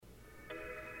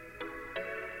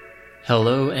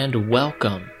Hello and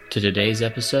welcome to today's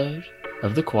episode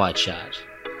of the Quad Shot,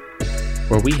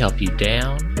 where we help you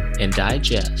down and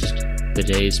digest the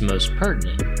day's most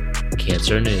pertinent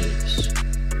cancer news.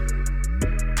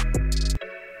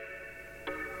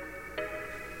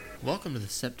 Welcome to the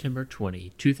September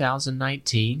 20,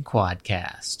 2019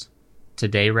 Quadcast.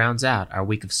 Today rounds out our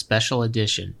week of special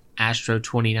edition Astro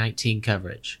 2019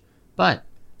 coverage, but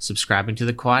subscribing to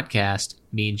the Quadcast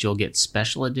means you'll get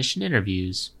special edition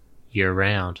interviews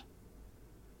year-round.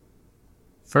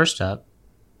 First up,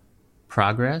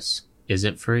 progress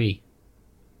isn't free.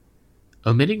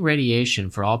 Omitting radiation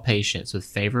for all patients with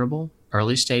favorable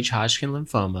early-stage Hodgkin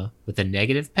lymphoma with a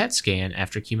negative PET scan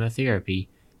after chemotherapy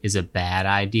is a bad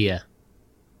idea.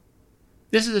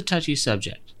 This is a touchy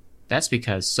subject. That's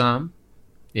because some,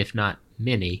 if not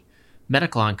many,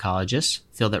 medical oncologists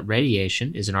feel that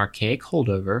radiation is an archaic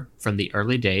holdover from the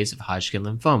early days of Hodgkin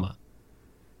lymphoma.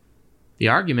 The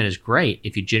argument is great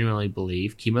if you genuinely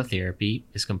believe chemotherapy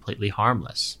is completely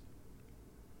harmless.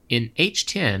 In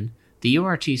H10, the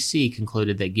URTC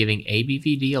concluded that giving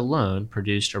ABVD alone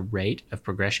produced a rate of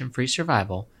progression-free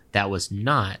survival that was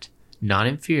not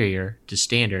non-inferior to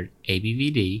standard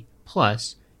ABVD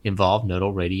plus involved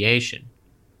nodal radiation.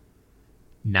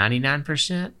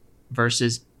 99%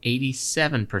 versus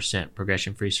 87%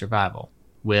 progression-free survival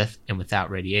with and without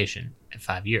radiation at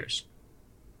 5 years.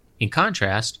 In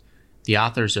contrast, the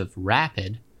authors of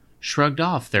RAPID shrugged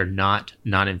off their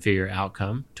non-inferior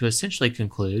outcome to essentially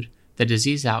conclude that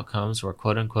disease outcomes were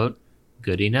quote-unquote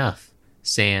good enough,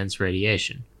 sans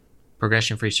radiation,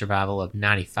 progression-free survival of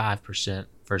 95%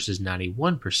 versus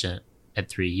 91% at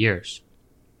 3 years.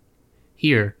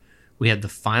 Here, we have the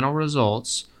final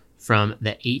results from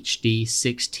the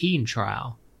HD16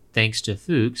 trial, thanks to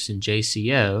Fuchs and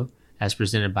JCO, as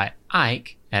presented by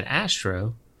Ike at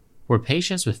Astro, where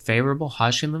patients with favorable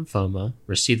Hodgkin lymphoma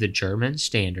receive the German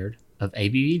standard of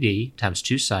ABVD times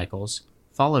 2 cycles,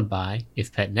 followed by,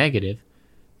 if PET negative,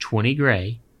 20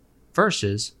 gray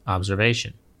versus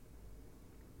observation.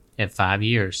 At 5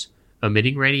 years,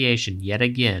 omitting radiation yet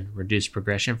again reduced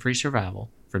progression-free survival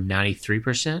from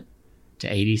 93% to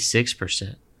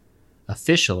 86%,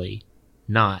 officially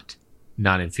not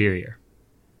non-inferior.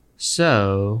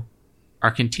 So, are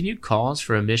continued calls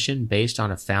for omission based on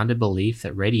a founded belief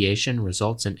that radiation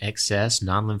results in excess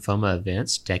non-lymphoma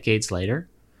events decades later?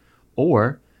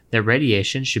 Or that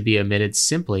radiation should be omitted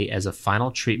simply as a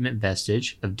final treatment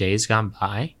vestige of days gone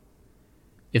by?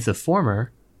 If the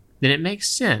former, then it makes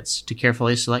sense to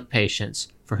carefully select patients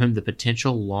for whom the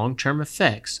potential long-term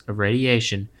effects of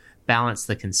radiation balance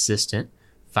the consistent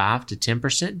 5 to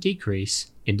 10%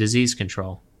 decrease in disease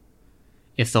control.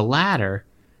 If the latter,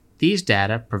 these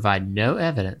data provide no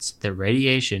evidence that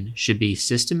radiation should be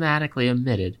systematically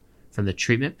omitted from the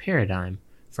treatment paradigm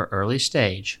for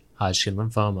early-stage Hodgkin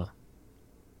lymphoma.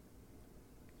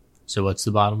 So what's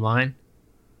the bottom line?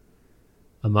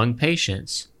 Among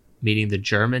patients meeting the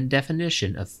German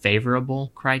definition of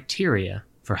favorable criteria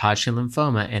for Hodgkin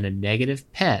lymphoma and a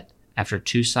negative PET after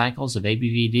 2 cycles of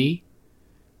ABVD,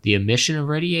 the omission of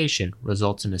radiation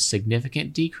results in a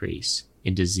significant decrease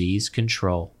in disease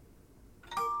control.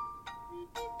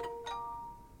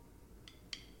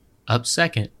 Up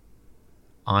second,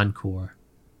 Encore.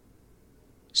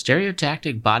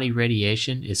 Stereotactic body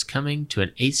radiation is coming to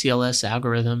an ACLS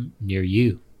algorithm near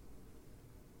you.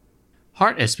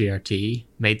 Heart SBRT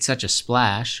made such a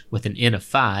splash with an N of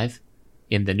 5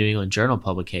 in the New England Journal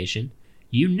publication,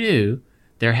 you knew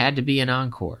there had to be an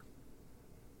Encore.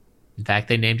 In fact,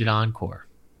 they named it Encore.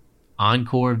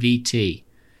 Encore VT.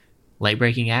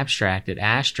 Late-breaking abstract at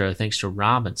Astro thanks to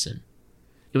Robinson.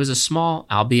 It was a small,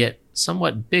 albeit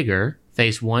somewhat bigger,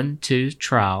 phase 1-2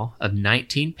 trial of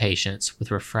 19 patients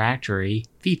with refractory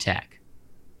VTAC,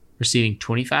 receiving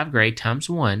 25 gray times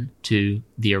 1 to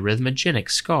the arrhythmogenic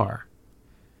scar.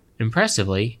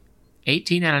 Impressively,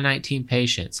 18 out of 19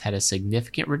 patients had a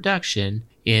significant reduction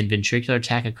in ventricular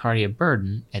tachycardia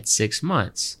burden at 6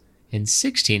 months, and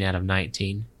 16 out of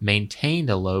 19 maintained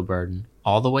a low burden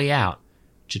all the way out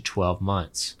to 12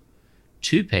 months.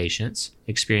 2 patients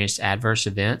experienced adverse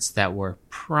events that were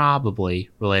probably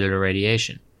related to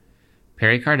radiation.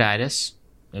 Pericarditis,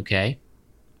 okay,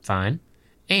 fine,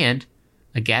 and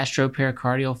a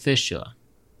gastropericardial fistula.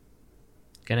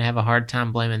 Gonna have a hard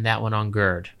time blaming that one on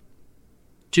GERD.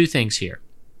 2 things here.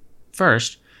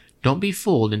 First, don't be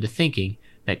fooled into thinking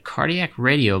that cardiac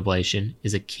radioablation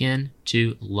is akin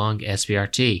to lung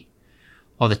SBRT.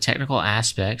 While the technical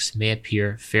aspects may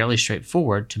appear fairly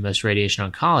straightforward to most radiation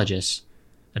oncologists,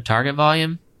 a target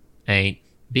volume ain't,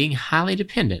 being highly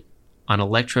dependent on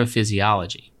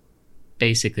electrophysiology.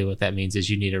 Basically what that means is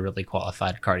you need a really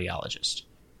qualified cardiologist.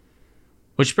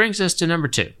 Which brings us to number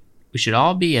 2. We should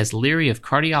all be as leery of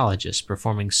cardiologists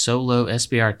performing solo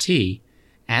SBRT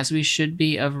as we should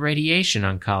be of radiation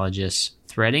oncologists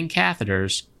threading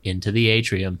catheters into the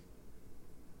atrium.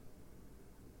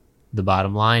 The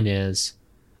bottom line is,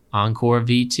 Encore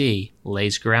VT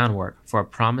lays groundwork for a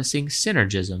promising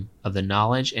synergism of the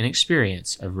knowledge and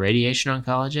experience of radiation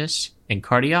oncologists and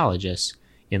cardiologists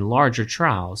in larger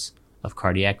trials of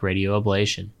cardiac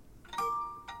radioablation.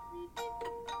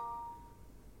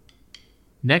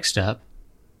 Next up,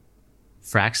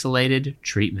 fraxilated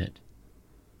treatment.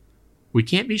 We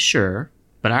can't be sure,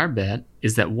 but our bet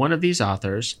is that one of these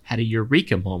authors had a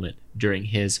eureka moment during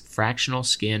his fractional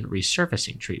skin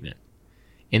resurfacing treatment.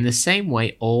 In the same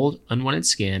way old, unwanted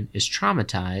skin is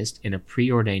traumatized in a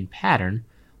preordained pattern,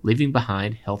 leaving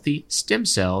behind healthy stem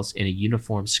cells in a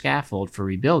uniform scaffold for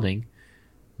rebuilding,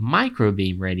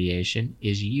 microbeam radiation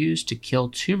is used to kill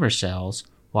tumor cells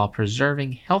while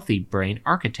preserving healthy brain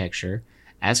architecture,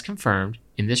 as confirmed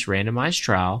in this randomized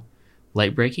trial,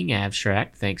 late-breaking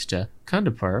abstract thanks to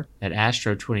Kundapur at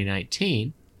Astro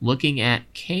 2019, looking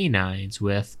at canines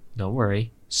with, don't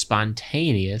worry,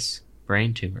 spontaneous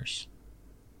brain tumors.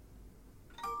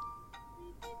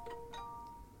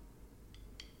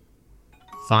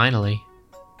 Finally,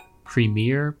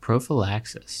 premier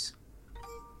prophylaxis.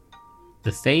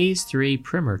 The Phase 3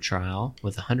 Primer trial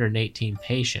with 118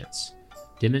 patients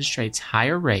demonstrates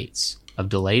higher rates of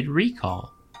delayed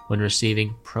recall when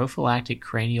receiving prophylactic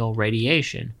cranial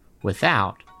radiation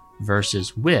without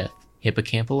versus with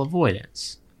hippocampal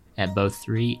avoidance at both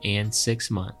 3 and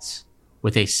 6 months,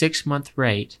 with a 6-month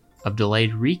rate of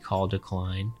delayed recall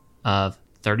decline of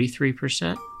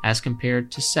 33% as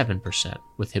compared to 7%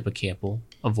 with hippocampal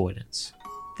avoidance,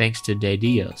 thanks to De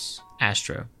Dios,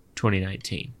 Astro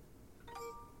 2019.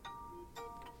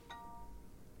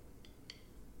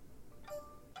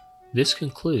 This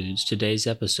concludes today's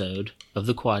episode of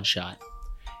The Quad Shot.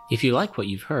 If you like what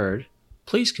you've heard,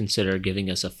 please consider giving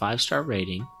us a 5-star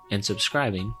rating and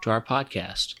subscribing to our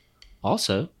podcast.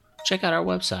 Also, check out our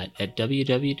website at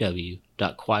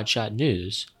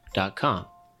www.quadshotnews.com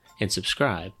and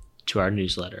subscribe to our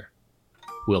newsletter.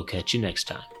 We'll catch you next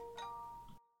time.